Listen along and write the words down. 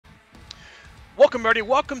Welcome, everybody.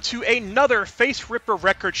 Welcome to another Face Ripper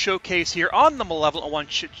record showcase here on the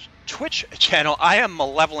malev0lent1 Twitch channel. I am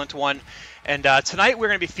malev0lent1, and tonight we're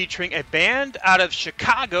going to be featuring a band out of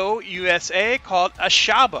Chicago, USA, called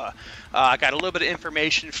ASHABAH. I got a little bit of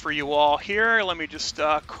information for you all here. Let me just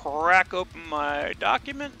crack open my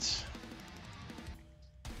document.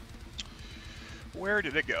 Where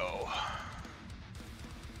did it go?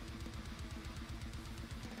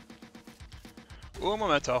 Un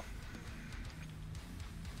momento.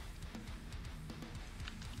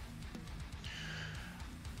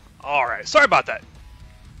 Alright, sorry about that.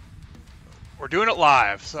 We're doing it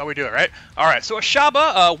live, so how we do it, right? Alright, so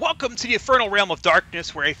ASHABAH, welcome to the infernal realm of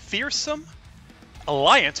darkness where a fearsome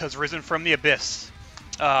alliance has risen from the abyss.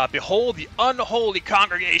 Behold the unholy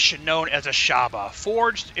congregation known as ASHABAH,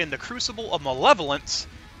 forged in the crucible of malevolence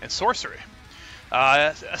and sorcery.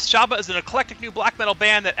 ASHABAH is an eclectic new black metal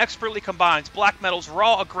band that expertly combines black metal's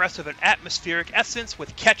raw, aggressive, and atmospheric essence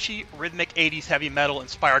with catchy, rhythmic 80s heavy metal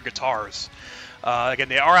inspired guitars. Again,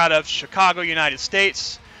 they are out of Chicago, United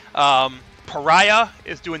States. Pariah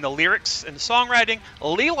is doing the lyrics and the songwriting.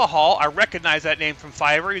 Leela Hall, I recognize that name from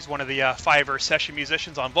Fiverr. He's one of the Fiverr session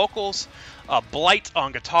musicians on vocals. Blight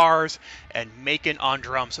on guitars, and Macon on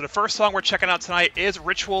drums. So the first song we're checking out tonight is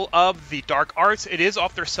Ritual of the Dark Arts. It is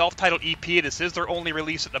off their self-titled EP. This is their only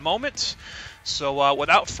release at the moment. So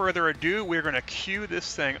without further ado, we're going to cue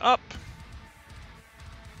this thing up.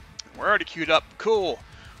 We're already queued up. Cool.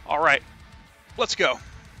 All right. Let's go.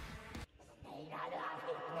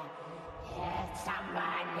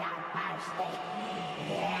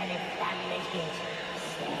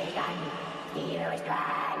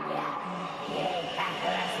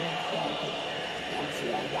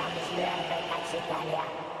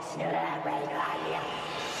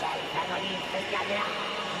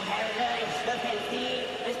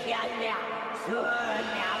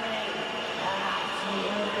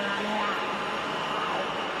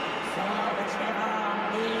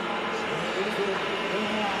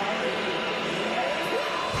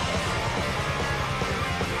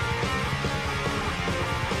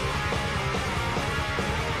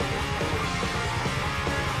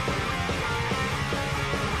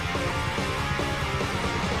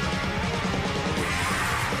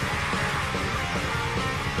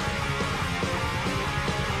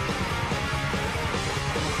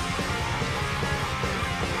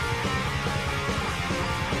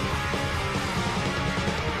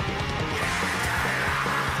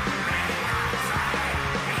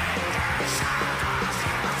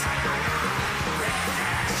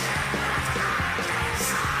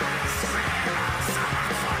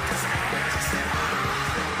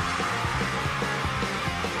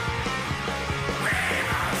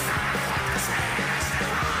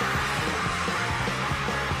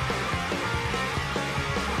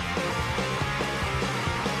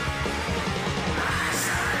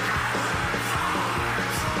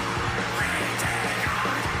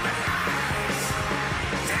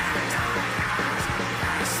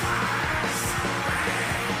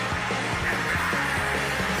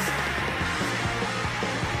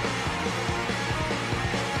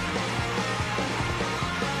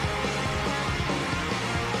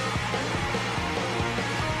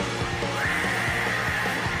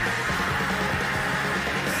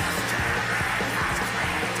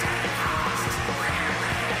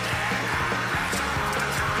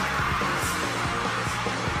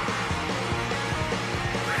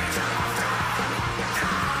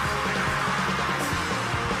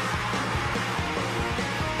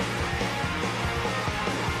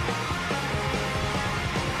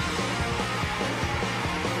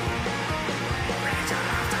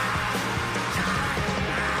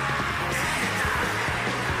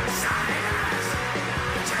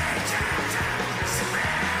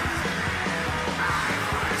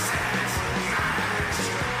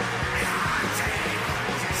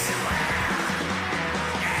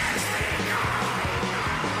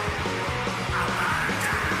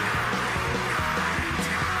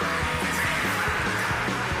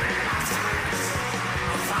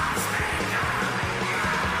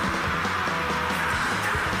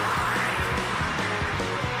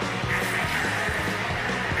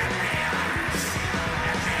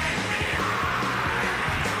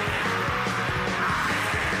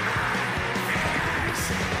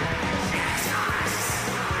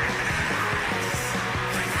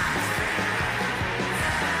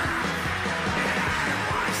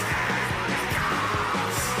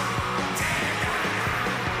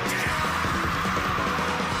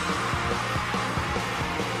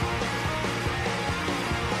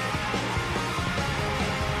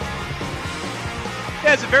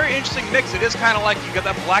 very interesting mix. It is kind of like you got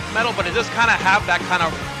that black metal, but it does kind of have that kind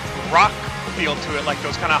of rock feel to it, like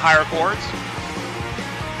those kind of higher chords.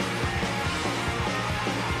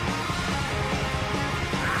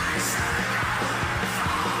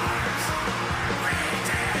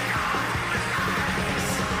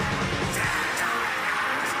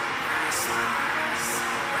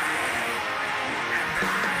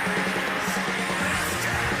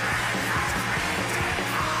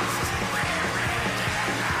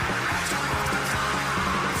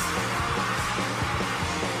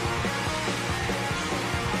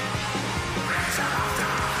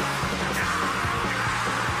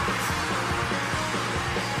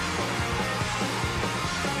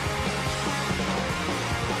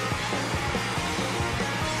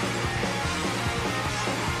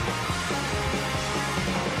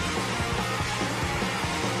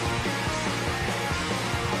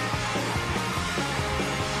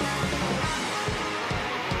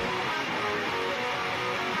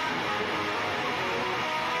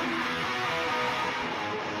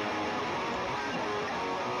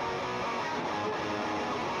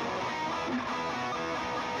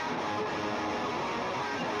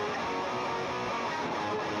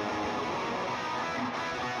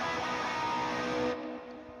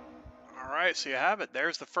 Alright, so you have it.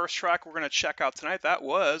 There's the first track we're going to check out tonight. That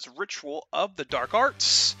was Ritual of the Dark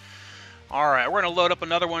Arts. Alright, we're going to load up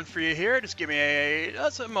another one for you here. Just give me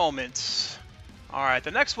just a moment. Alright,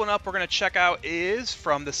 the next one up we're going to check out is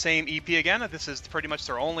from the same EP again. This is pretty much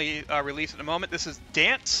their only release at the moment. This is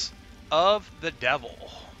Dance of the Devil.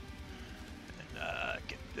 And,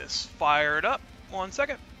 get this fired up. 1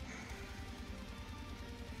 second.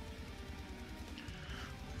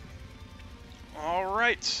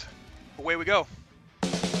 Alright. Away we go.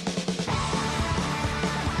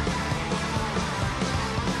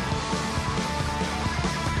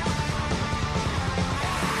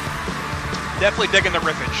 Definitely digging the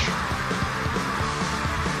riffage.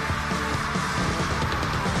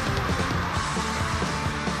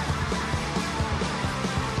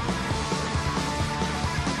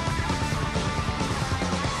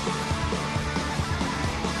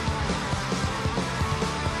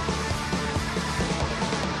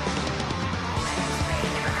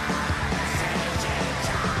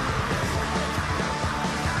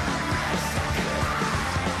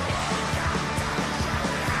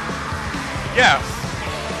 Yeah.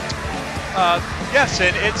 Yes,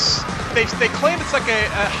 and they claim it's like a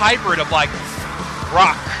hybrid of like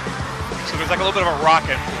rock. So there's like a little bit of a rock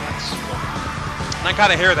influence. And I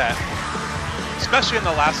kind of hear that, especially in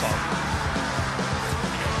the last song.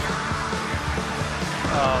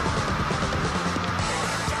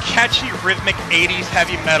 Catchy, rhythmic 80s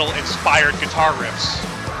heavy metal inspired guitar riffs.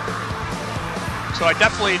 So I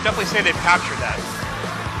definitely say they've captured that.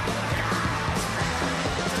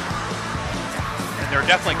 They're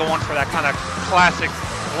definitely going for that kind of classic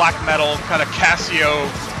black metal, kind of Casio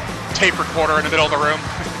tape recorder in the middle of the room.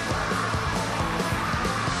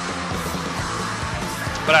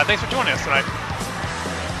 But thanks for joining us tonight.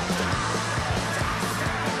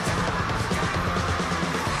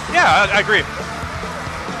 Yeah, I agree.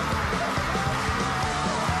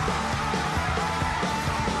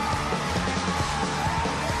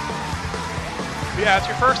 Yeah, it's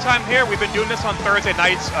your first time here. We've been doing this on Thursday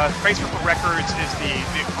nights. Facebook Records is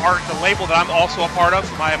the label that I'm also a part of,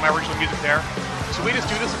 my original music there. So we just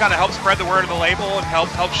do this to kind of help spread the word of the label and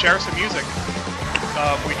help share some music.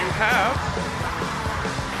 We do have...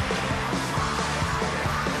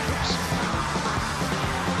 Oops.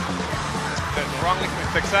 That's the wrong link. Let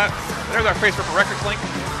me fix that. There's our Facebook Records link.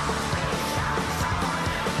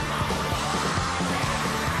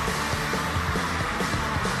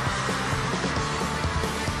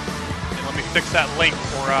 Fix that link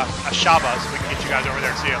for ASHABAH so we can get you guys over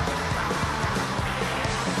there and see them.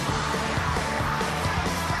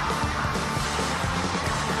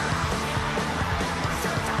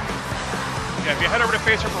 Yeah, if you head over to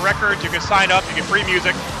Facebook Records, you can sign up, you get free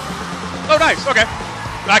music. Oh, nice, okay.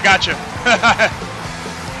 I got you.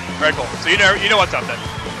 Very cool. So you know what's up then.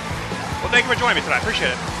 Well, thank you for joining me tonight. I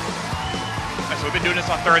appreciate it. Right, so we've been doing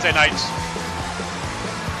this on Thursday nights.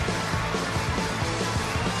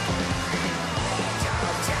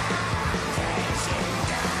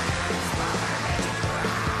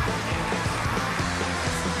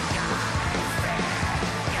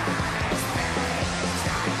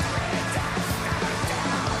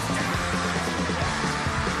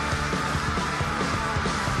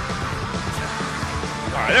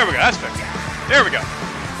 Alright, there we go, that's fixed. There we go.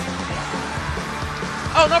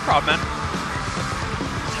 Oh, no problem, man.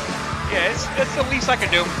 Yeah, it's the least I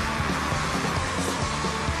can do.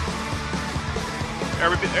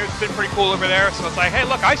 It's been pretty cool over there. So it's like, hey,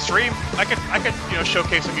 look, I stream. I could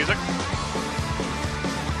showcase some music.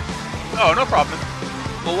 Oh, no problem.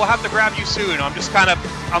 Well, we'll have to grab you soon.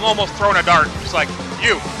 I'm almost throwing a dart, just like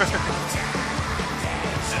you.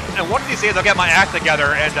 And one of these days I'll get my act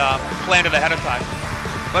together and plan it ahead of time.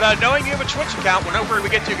 But knowing you have a Twitch account, whenever we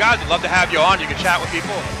get to you guys, I'd love to have you on. You can chat with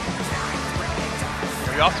people.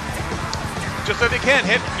 That'd be awesome. Just if you can,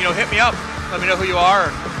 hit me up. Let me know who you are,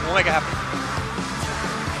 and we'll make it happen.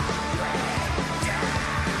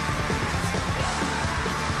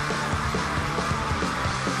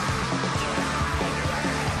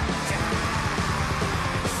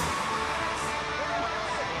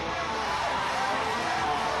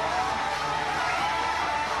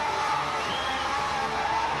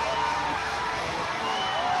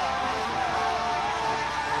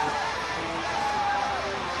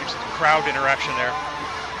 Crowd interaction there.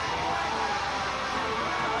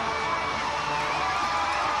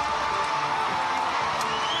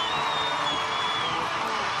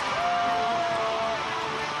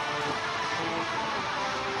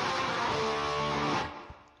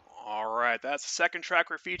 All right, that's the second track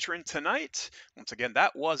we're featuring tonight. Once again,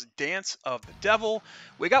 that was Dance of the Devil.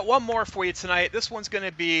 We got one more for you tonight. This one's going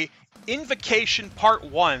to be Invocation Part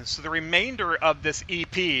 1. So the remainder of this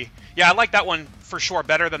EP. Yeah, I like that one for sure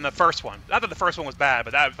better than the first one. Not that the first one was bad,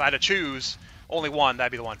 but if I had to choose only one,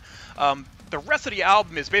 that'd be the one. The rest of the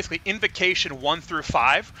album is basically Invocation 1 through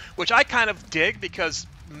 5, which I kind of dig because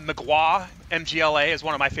McGuire, MGLA, is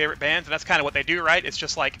one of my favorite bands, and that's kind of what they do, right? It's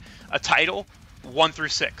just like a title, 1 through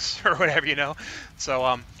 6, or whatever, you know?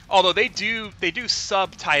 So, although they do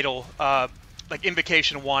subtitle, like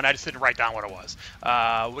Invocation 1, I just didn't write down what it was.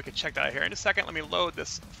 We can check that out here in a second. Let me load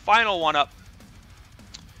this final one up.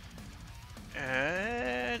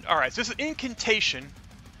 And all right, so this is Incantation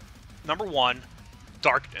number 1,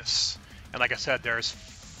 Darkness. And like I said, there's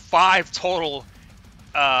 5 total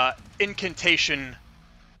Incantation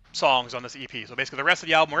songs on this EP. So basically the rest of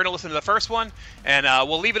the album, we're going to listen to the first one, and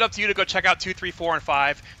we'll leave it up to you to go check out 2, 3, 4, and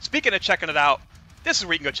 5. Speaking of checking it out, this is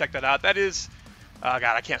where you can go check that out. That is, God,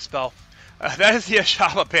 I can't spell. That is the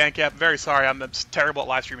ASHABAH Bandcamp. Very sorry, I'm terrible at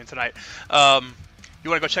live streaming tonight. You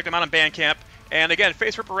want to go check them out on Bandcamp. And again,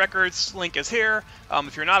 Face Ripper Records link is here.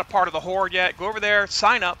 If you're not a part of the Horde yet, go over there,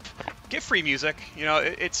 sign up, get free music. You know,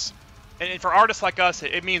 and for artists like us,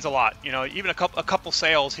 it means a lot. You know, even a couple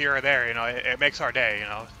sales here or there, you know, it makes our day. You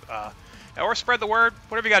know, or spread the word,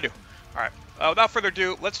 whatever you gotta do. All right. Without further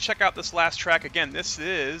ado, let's check out this last track. Again, this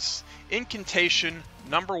is Incantation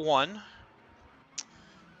number 1.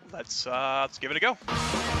 Let's give it a go.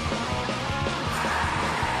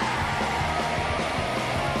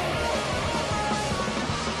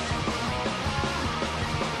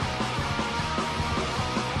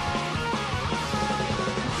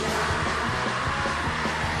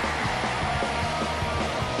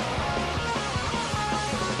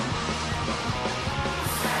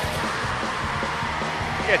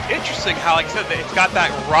 Yeah, it's interesting how, like I said, it's got that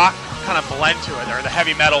rock kind of blend to it, or the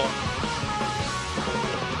heavy metal.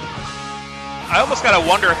 I almost gotta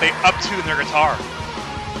wonder if they up-tune their guitar.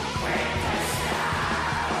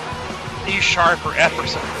 E sharp or F or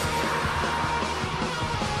something.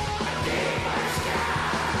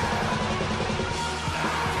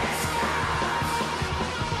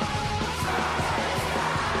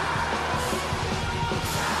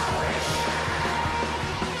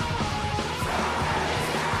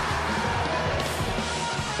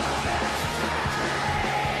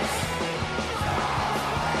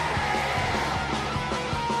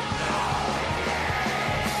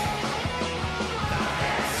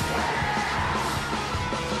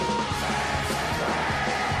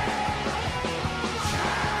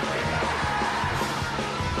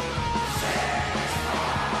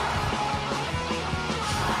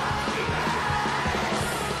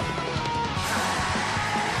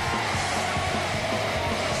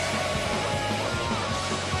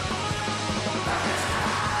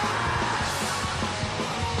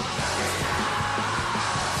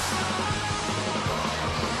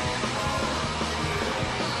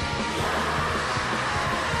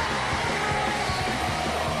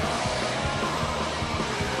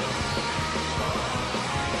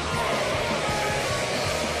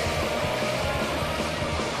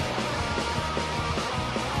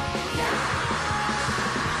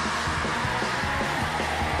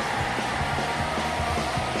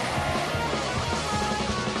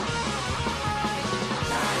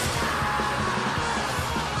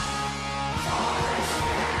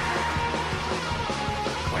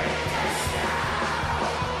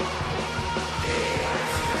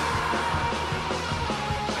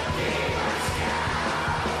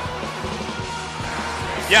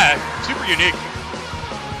 Yeah, super unique.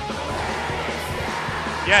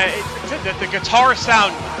 Yeah, the guitar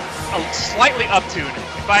sound slightly uptuned.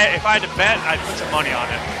 If I had to bet, I'd put some money on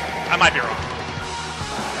it. I might be wrong.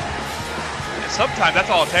 And sometimes that's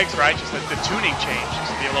all it takes, right? Just the tuning change,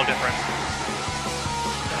 just to be a little different.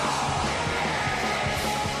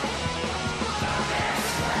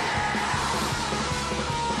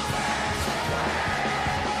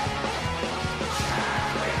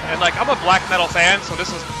 And like, I'm a black metal fan, so this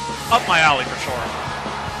is up my alley for sure.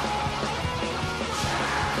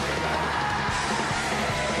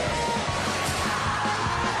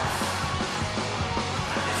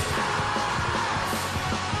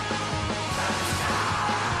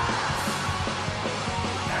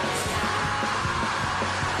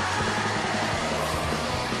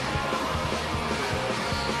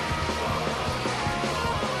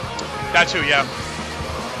 That too, yeah.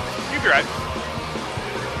 You'd be right.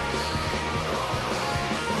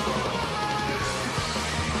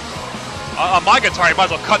 On my guitar, you might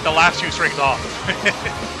as well cut the last 2 strings off.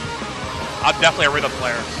 I'm definitely a rhythm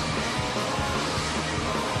player.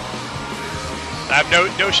 I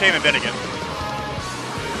have no shame in admitting it.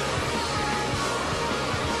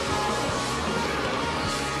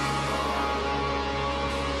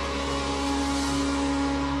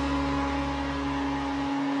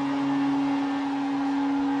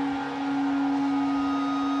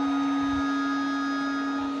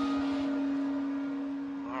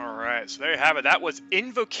 So there you have it. That was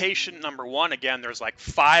invocation number 1. Again, there's like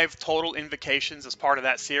 5 total invocations as part of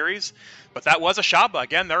that series. But that was ASHABAH.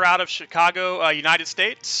 Again, they're out of Chicago, United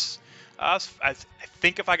States. I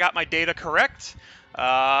think if I got my data correct.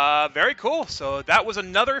 Very cool. So that was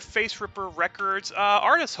another Face Ripper Records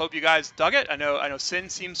artist. Hope you guys dug it. I know Sin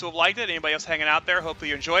seems to have liked it. Anybody else hanging out there? Hopefully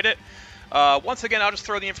you enjoyed it. Once again, I'll just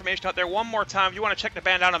throw the information out there one more time. If you want to check the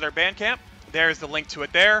band out on their Bandcamp, there's the link to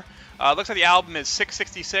it there. Looks like the album is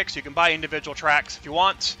 $6.66. You can buy individual tracks if you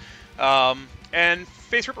want. And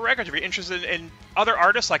Face Ripper Records, if you're interested in other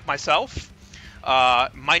artists like myself,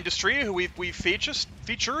 Mindustry, who we've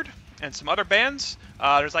featured, and some other bands.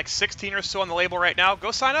 There's like 16 or so on the label right now. Go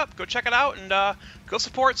sign up, go check it out, and go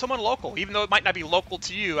support someone local. Even though it might not be local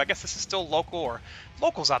to you, I guess this is still local, or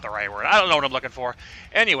local's not the right word. I don't know what I'm looking for.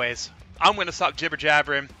 Anyways, I'm going to stop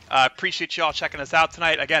jibber-jabbering. Appreciate you all checking us out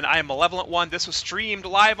tonight. Again, I am malev0lent1. This was streamed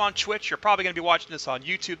live on Twitch. You're probably going to be watching this on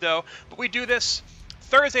YouTube, though. But we do this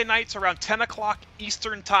Thursday nights around 10 o'clock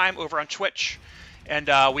Eastern time over on Twitch.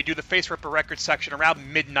 And we do the Face Ripper Records section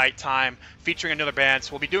around midnight time, featuring another band.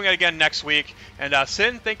 So we'll be doing it again next week. And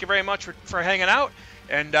Sin, thank you very much for hanging out.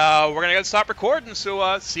 And we're going to stop recording.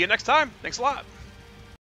 So see you next time. Thanks a lot.